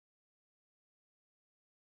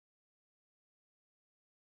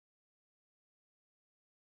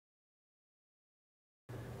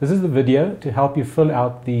This is the video to help you fill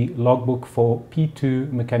out the logbook for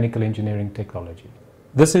P2 Mechanical Engineering Technology.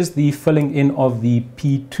 This is the filling in of the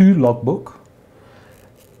P2 logbook.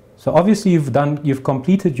 So obviously you've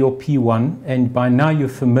completed your P1 and by now you're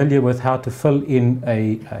familiar with how to fill in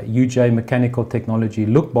a UJ Mechanical Technology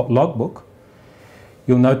logbook.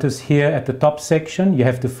 You'll notice here at the top section you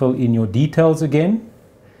have to fill in your details again.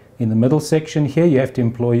 In the middle section here you have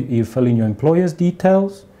to fill in your employer's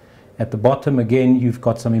details. At the bottom again you've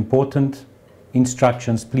got some important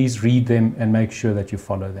instructions. Please read them and make sure that you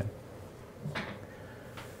follow them.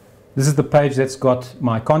 This is the page that's got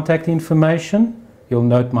my contact information. You'll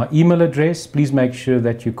note my email address. Please make sure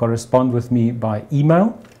that you correspond with me by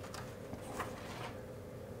email.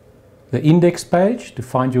 The index page to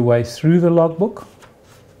find your way through the logbook.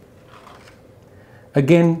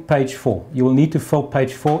 Again, page 4. You will need to fill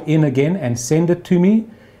page 4 in again and send it to me.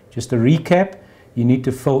 Just a recap. You need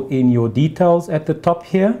to fill in your details at the top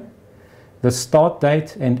here. The start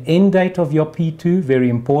date and end date of your P2, very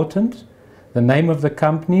important. The name of the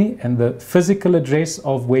company and the physical address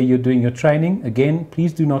of where you're doing your training. Again,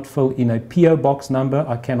 please do not fill in a PO box number.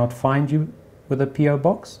 I cannot find you with a PO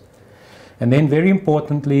box. And then very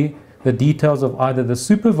importantly, the details of either the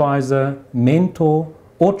supervisor, mentor,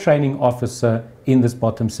 or training officer in this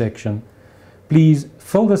bottom section. Please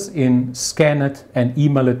fill this in, scan it, and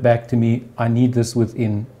email it back to me. I need this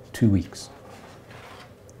within 2 weeks.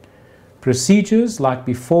 Procedures like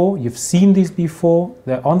before, you've seen these before,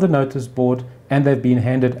 they're on the notice board and they've been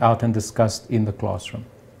handed out and discussed in the classroom.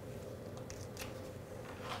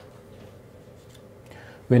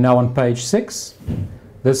 We're now on page 6.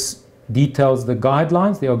 This details the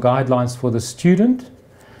guidelines. There are guidelines for the student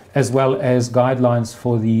as well as guidelines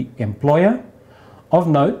for the employer. Of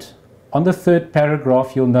note, on the third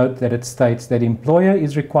paragraph, you'll note that it states that employer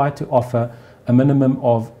is required to offer a minimum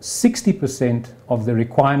of 60% of the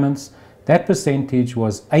requirements. That percentage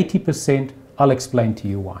was 80%. I'll explain to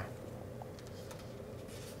you why.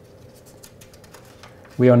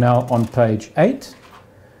 We are now on page 8.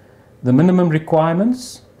 The minimum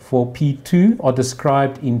requirements for P2 are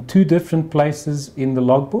described in 2 different places in the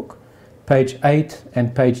logbook. Page 8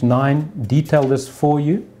 and page 9 detail this for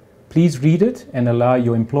you. Please read it and allow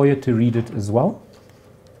your employer to read it as well.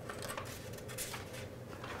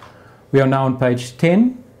 We are now on page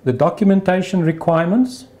 10. The documentation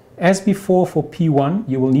requirements. As before for P1,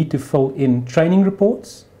 you will need to fill in training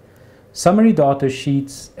reports, summary data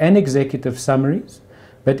sheets, and executive summaries.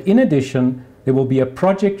 But in addition, there will be a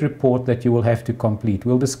project report that you will have to complete.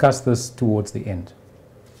 We'll discuss this towards the end.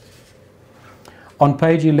 On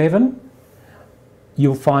page 11,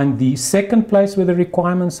 you'll find the second place where the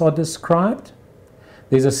requirements are described.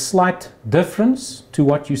 There's a slight difference to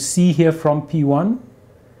what you see here from P1.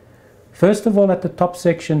 First of all, at the top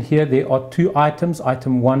section here, there are 2 items,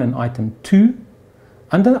 item 1 and item 2.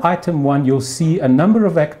 Under item 1, you'll see a number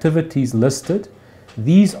of activities listed.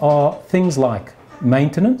 These are things like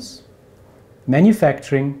maintenance,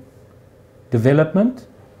 manufacturing, development,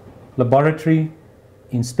 laboratory,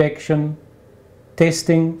 inspection,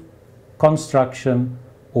 testing, construction,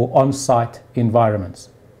 or on-site environments.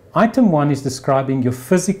 Item 1 is describing your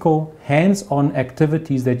physical, hands-on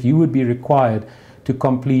activities that you would be required to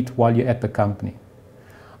complete while you're at the company.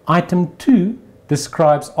 Item 2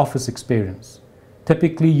 describes office experience.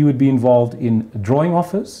 Typically, you would be involved in a drawing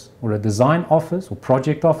office, or a design office, or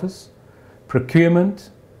project office,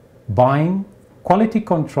 procurement, buying, quality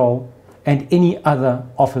control, and any other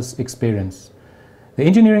office experience. The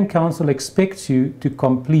Engineering Council expects you to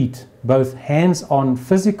complete both hands-on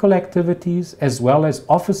physical activities as well as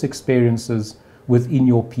office experiences within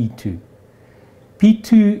your P2.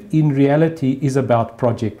 P2 in reality is about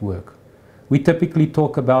project work. We typically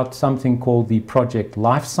talk about something called the project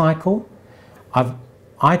life cycle. I've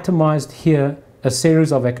itemized here a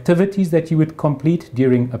series of activities that you would complete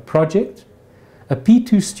during a project. A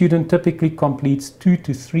P2 student typically completes 2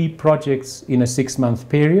 to 3 projects in a 6-month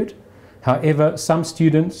period. However, some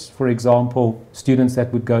students, for example, students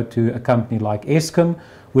that would go to a company like Eskom,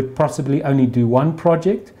 would possibly only do 1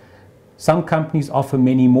 project. Some companies offer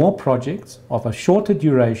many more projects of a shorter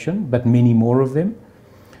duration, but many more of them.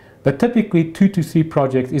 But typically 2 to 3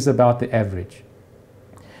 projects is about the average.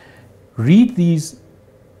 Read these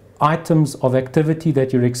items of activity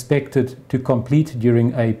that you're expected to complete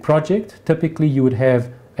during a project. Typically you would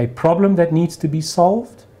have a problem that needs to be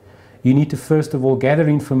solved. You need to first of all gather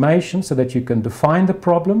information so that you can define the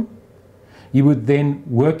problem. You would then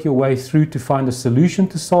work your way through to find a solution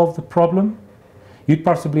to solve the problem. You'd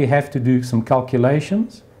possibly have to do some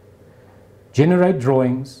calculations, generate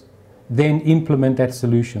drawings, then implement that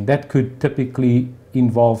solution. That could typically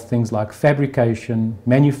involve things like fabrication,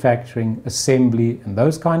 manufacturing, assembly, and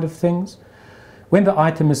those kind of things. When the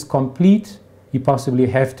item is complete, you possibly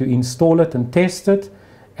have to install it and test it,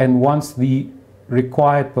 and once the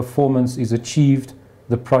required performance is achieved,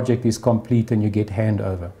 the project is complete and you get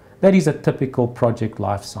handover. That is a typical project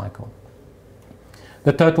life cycle.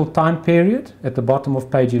 The total time period at the bottom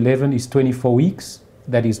of page 11 is 24 weeks.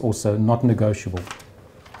 That is also not negotiable.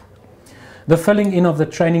 The filling in of the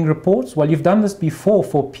training reports, well, you've done this before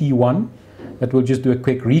for P1, but we'll just do a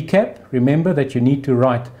quick recap. Remember that you need to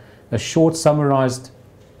write a short summarized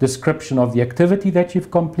description of the activity that you've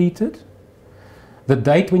completed, the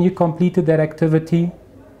date when you completed that activity,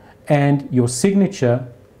 and your signature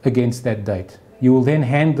against that date. You will then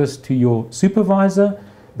hand this to your supervisor.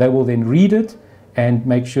 They will then read it and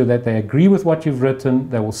make sure that they agree with what you've written.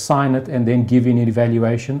 They will sign it and then give you an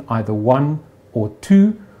evaluation, either 1 or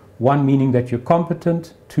 2. 1 meaning that you're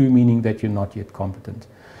competent, 2 meaning that you're not yet competent.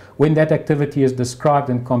 When that activity is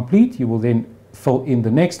described and complete, you will then fill in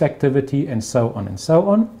the next activity, and so on and so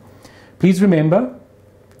on. Please remember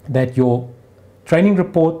that your training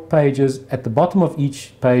report pages, at the bottom of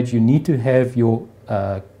each page, you need to have your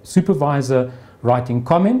supervisor writing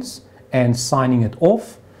comments and signing it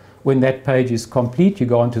off. When that page is complete, you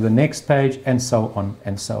go on to the next page, and so on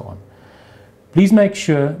and so on. Please make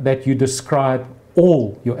sure that you describe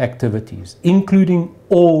all your activities, including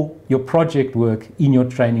all your project work in your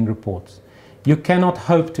training reports. You cannot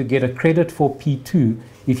hope to get a credit for P2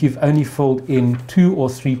 if you've only filled in 2 or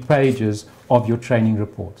 3 pages of your training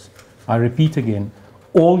reports. I repeat again,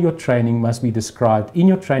 all your training must be described in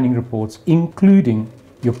your training reports, including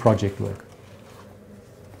your project work.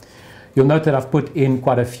 You'll note that I've put in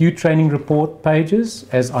quite a few training report pages,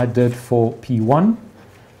 as I did for P1.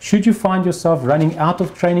 Should you find yourself running out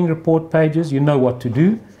of training report pages, you know what to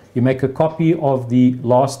do. You make a copy of the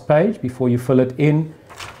last page before you fill it in,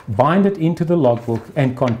 bind it into the logbook,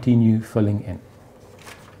 and continue filling in.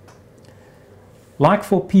 Like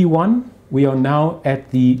for P1, we are now at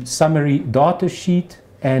the summary data sheet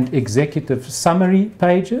and executive summary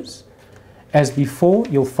pages. As before,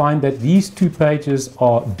 you'll find that these 2 pages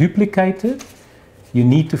are duplicated. You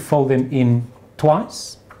need to fill them in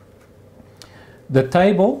twice. The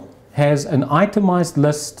table has an itemized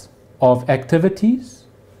list of activities.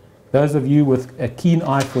 Those of you with a keen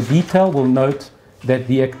eye for detail will note that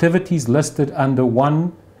the activities listed under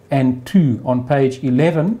 1 and 2 on page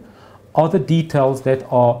 11 are the details that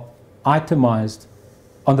are itemized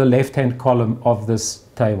on the left-hand column of this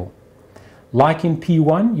table. Like in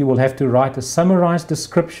P1, you will have to write a summarized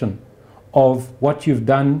description of what you've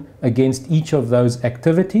done against each of those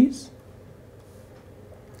activities.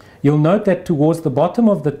 You'll note that towards the bottom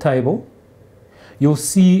of the table, you'll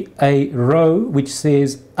see a row which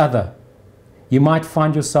says Other. You might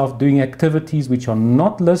find yourself doing activities which are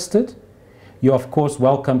not listed. You're of course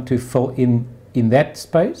welcome to fill in that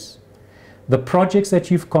space. The projects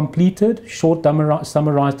that you've completed, short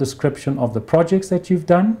summarized description of the projects that you've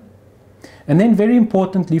done. And then very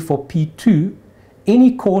importantly for P2,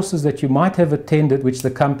 any courses that you might have attended which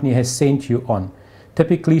the company has sent you on.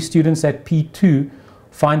 Typically students at P2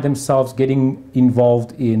 find themselves getting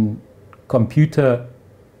involved in computer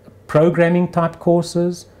programming type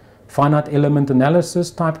courses, finite element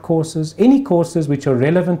analysis type courses, any courses which are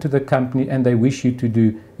relevant to the company and they wish you to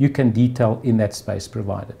do, you can detail in that space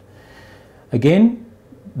provided. Again,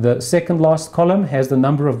 the second last column has the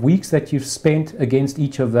number of weeks that you've spent against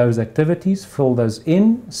each of those activities. Fill those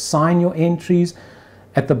in, sign your entries.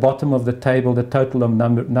 At the bottom of the table, the total of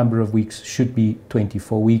number of weeks should be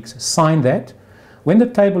 24 weeks. Sign that. When the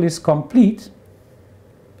table is complete,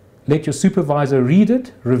 let your supervisor read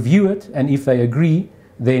it, review it, and if they agree,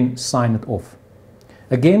 then sign it off.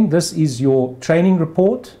 Again, this is your training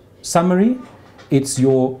report summary. It's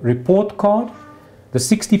your report card. The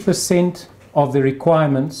 60% of the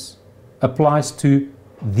requirements applies to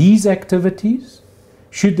these activities.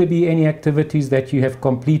 Should there be any activities that you have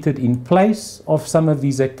completed in place of some of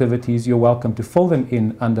these activities, you're welcome to fill them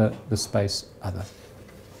in under the space Other.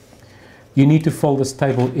 You need to fill this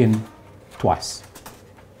table in twice.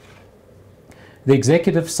 The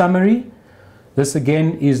executive summary, this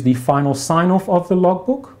again is the final sign-off of the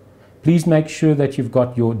logbook. Please make sure that you've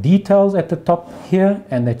got your details at the top here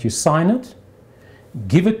and that you sign it.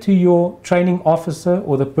 Give it to your training officer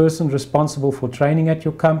or the person responsible for training at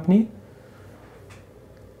your company.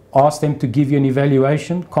 Ask them to give you an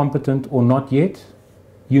evaluation, competent or not yet.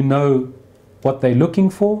 You know what they're looking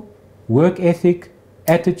for, work ethic,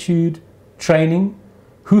 attitude, training.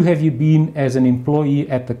 Who have you been as an employee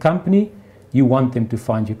at the company? You want them to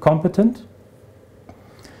find you competent.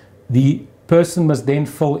 The person must then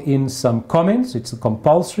fill in some comments. It's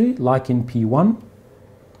compulsory, like in P1.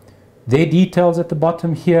 Their details at the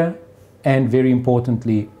bottom here, and very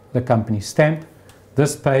importantly, the company stamp.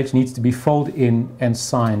 This page needs to be filled in and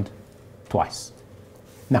signed twice.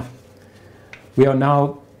 Now, we are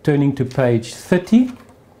now turning to page 30.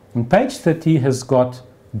 And page 30 has got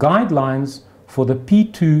guidelines for the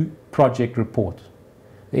P2 project report.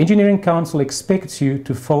 The Engineering Council expects you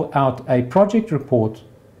to fill out a project report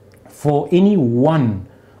for any one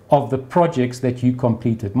of the projects that you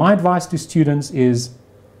completed. My advice to students is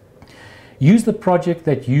use the project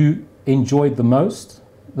that you enjoyed the most,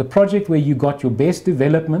 the project where you got your best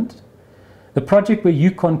development, the project where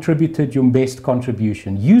you contributed your best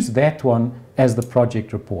contribution. Use that one as the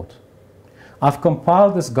project report. I've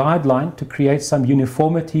compiled this guideline to create some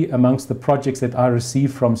uniformity amongst the projects that I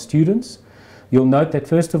receive from students. You'll note that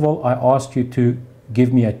first of all, I asked you to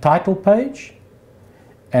give me a title page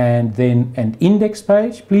and then an index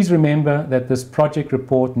page. Please remember that this project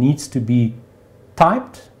report needs to be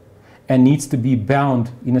typed and needs to be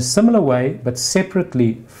bound in a similar way, but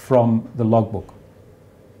separately from the logbook.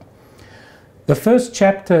 The first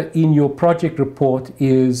chapter in your project report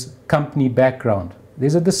is company background.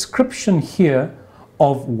 There's a description here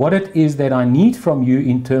of what it is that I need from you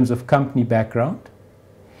in terms of company background.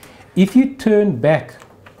 If you turn back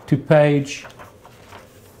to page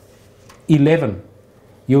 11,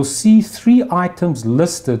 you'll see 3 items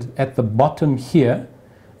listed at the bottom here.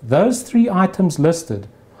 Those 3 items listed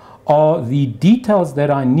are the details that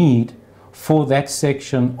I need for that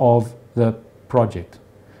section of the project.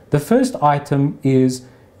 The first item is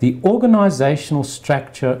the organizational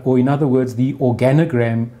structure, or in other words, the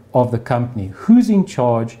organogram of the company. Who's in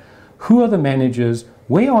charge? Who are the managers?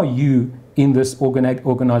 Where are you in this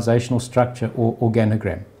organizational structure or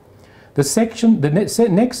organogram? The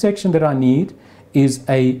next section that I need is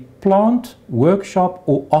a plant, workshop,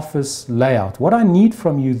 or office layout. What I need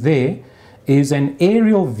from you there is an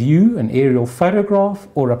aerial view, an aerial photograph,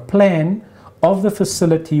 or a plan of the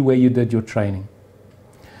facility where you did your training.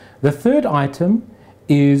 The third item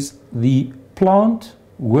is the plant,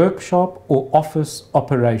 workshop, or office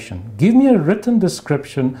operation. Give me a written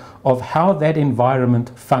description of how that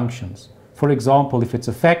environment functions. For example, if it's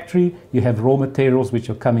a factory, you have raw materials which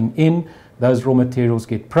are coming in. Those raw materials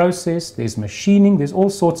get processed. There's machining. There's all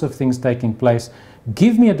sorts of things taking place.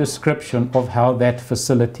 Give me a description of how that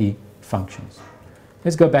facility functions.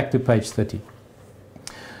 Let's go back to page 30.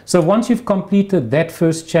 So once you've completed that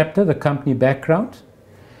first chapter, the company background,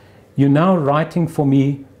 you're now writing for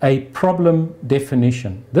me a problem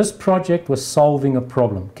definition. This project was solving a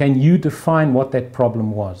problem. Can you define what that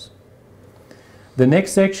problem was? The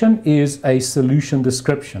next section is a solution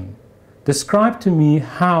description. Describe to me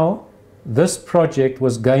how this project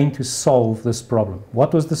was going to solve this problem.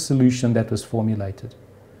 What was the solution that was formulated?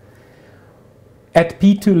 At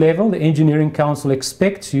P2 level, the Engineering Council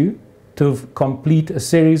expects you to complete a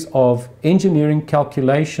series of engineering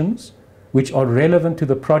calculations which are relevant to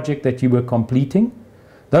the project that you were completing.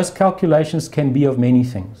 Those calculations can be of many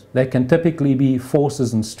things. They can typically be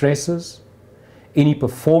forces and stresses, any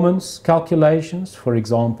performance calculations, for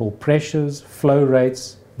example, pressures, flow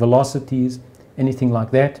rates, velocities, anything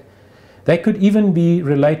like that. They could even be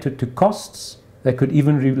related to costs. They could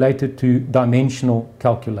even be related to dimensional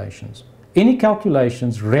calculations. Any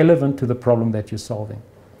calculations relevant to the problem that you're solving.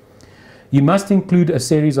 You must include a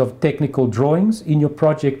series of technical drawings in your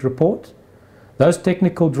project report. Those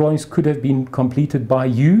technical drawings could have been completed by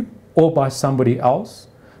you or by somebody else,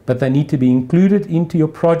 but they need to be included into your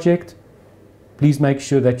project. Please make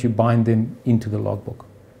sure that you bind them into the logbook.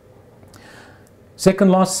 Second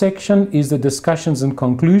last section is the discussions and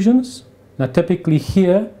conclusions. Now typically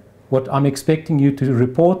here, what I'm expecting you to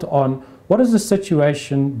report on, what is the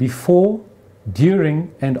situation before,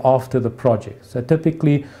 during, and after the project? So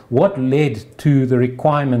typically, what led to the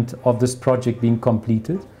requirement of this project being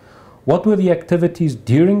completed? What were the activities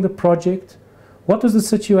during the project? What was the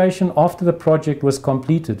situation after the project was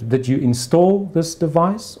completed? Did you install this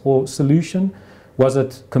device or solution? Was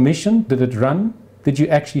it commissioned? Did it run? Did you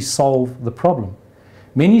actually solve the problem?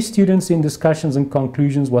 Many students in discussions and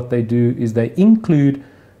conclusions, what they do is they include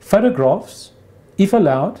photographs, if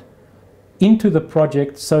allowed, into the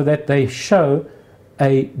project so that they show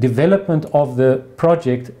a development of the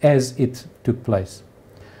project as it took place.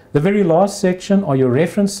 The very last section are your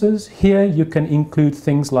references. Here you can include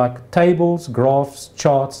things like tables, graphs,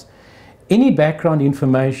 charts, any background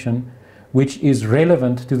information which is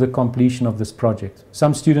relevant to the completion of this project.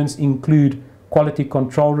 Some students include quality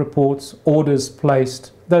control reports, orders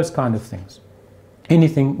placed, those kind of things.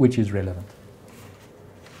 Anything which is relevant.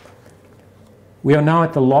 We are now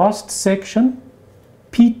at the last section.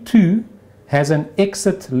 P2 has an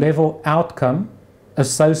exit level outcome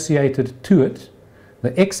associated to it.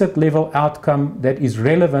 The exit level outcome that is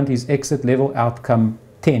relevant is exit level outcome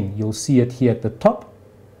 10. You'll see it here at the top.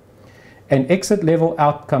 And exit level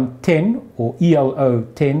outcome 10, or ELO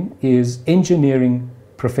 10, is engineering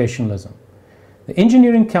professionalism. The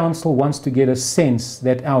Engineering Council wants to get a sense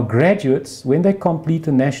that our graduates, when they complete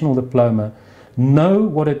a national diploma, know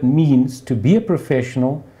what it means to be a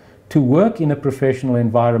professional, to work in a professional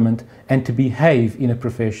environment, and to behave in a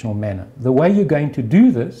professional manner. The way you're going to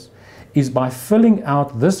do this is by filling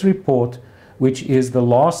out this report, which is the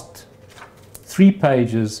last 3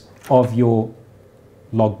 pages of your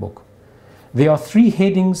logbook. There are 3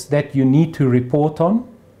 headings that you need to report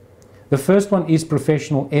on. The first one is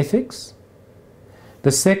professional ethics.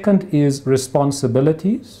 The second is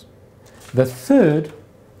responsibilities. The third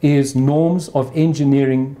is norms of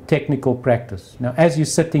engineering technical practice. Now, as you're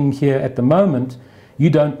sitting here at the moment, you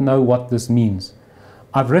don't know what this means.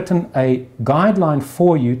 I've written a guideline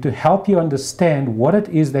for you to help you understand what it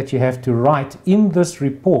is that you have to write in this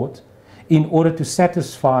report in order to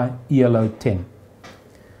satisfy ELO 10.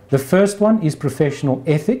 The first one is professional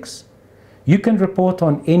ethics. You can report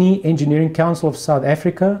on any Engineering Council of South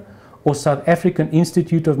Africa or South African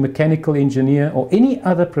Institute of Mechanical Engineer or any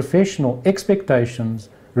other professional expectations,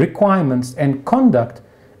 requirements and conduct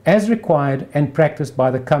as required and practiced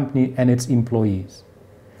by the company and its employees.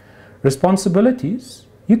 Responsibilities,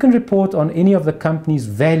 you can report on any of the company's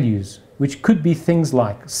values, which could be things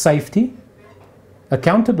like safety,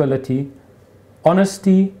 accountability,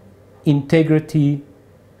 honesty, integrity,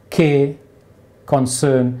 care,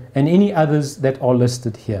 concern, and any others that are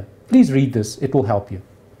listed here. Please read this, it will help you.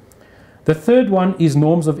 The third one is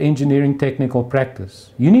norms of engineering technical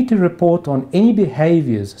practice. You need to report on any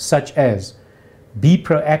behaviors such as be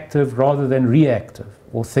proactive rather than reactive,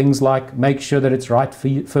 or things like make sure that it's right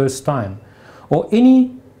first time, or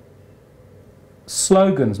any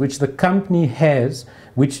slogans which the company has,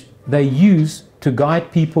 which they use to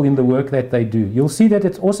guide people in the work that they do. You'll see that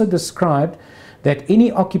it's also described that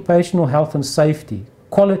any occupational health and safety,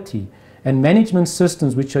 quality, and management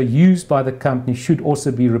systems which are used by the company should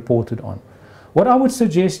also be reported on. What I would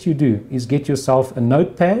suggest you do is get yourself a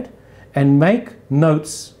notepad and make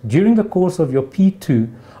notes during the course of your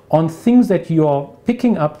P2 on things that you are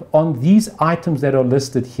picking up on these items that are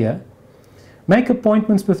listed here. Make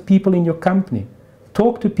appointments with people in your company.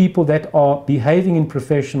 Talk to people that are behaving in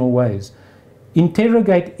professional ways.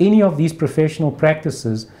 Interrogate any of these professional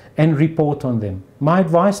practices and report on them. My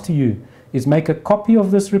advice to you is make a copy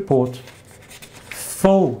of this report,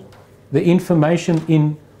 fill the information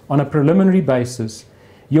in on a preliminary basis.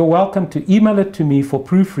 You're welcome to email it to me for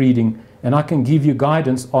proofreading, and I can give you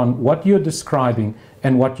guidance on what you're describing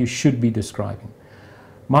and what you should be describing.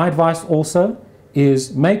 My advice also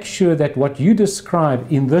is make sure that what you describe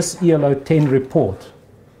in this ELO 10 report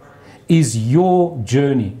is your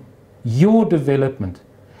journey, your development,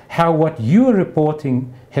 how what you are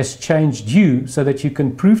reporting has changed you so that you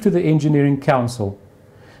can prove to the Engineering Council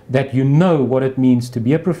that you know what it means to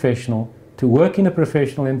be a professional, to work in a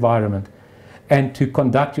professional environment, and to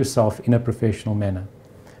conduct yourself in a professional manner.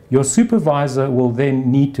 Your supervisor will then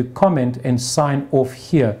need to comment and sign off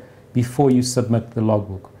here before you submit the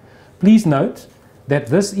logbook. Please note that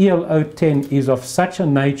this ELO 10 is of such a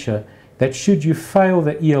nature that should you fail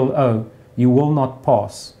the ELO, you will not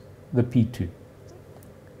pass the P2.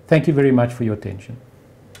 Thank you very much for your attention.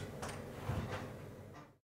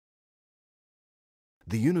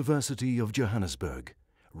 The University of Johannesburg.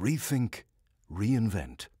 Rethink,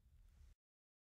 reinvent.